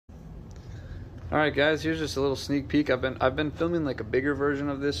All right, guys, here's just a little sneak peek. I've been filming like a bigger version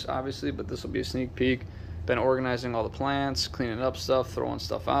of this, obviously, but this will be a sneak peek. Been organizing all the plants, cleaning up stuff, throwing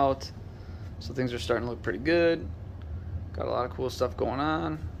stuff out. So things are starting to look pretty good. Got a lot of cool stuff going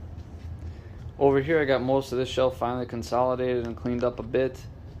on. Over here, I got most of this shelf finally consolidated and cleaned up a bit.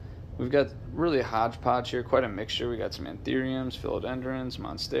 We've got really a hodgepodge here, quite a mixture. We got some anthuriums, philodendrons,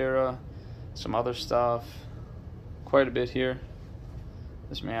 monstera, some other stuff. Quite a bit here.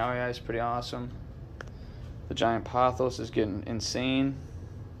 This Maui is pretty awesome. The giant pothos is getting insane.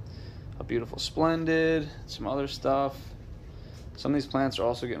 A beautiful splendid, some other stuff. Some of these plants are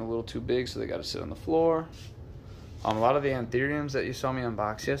also getting a little too big, so they got to sit on the floor. A lot of the anthuriums that you saw me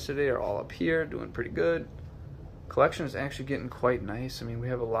unbox yesterday are all up here, doing pretty good. Collection is actually getting quite nice. I mean, we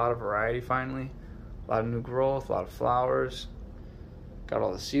have a lot of variety finally. A lot of new growth, a lot of flowers. Got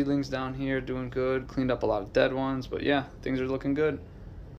all the seedlings down here doing good. Cleaned up a lot of dead ones, but yeah, things are looking good.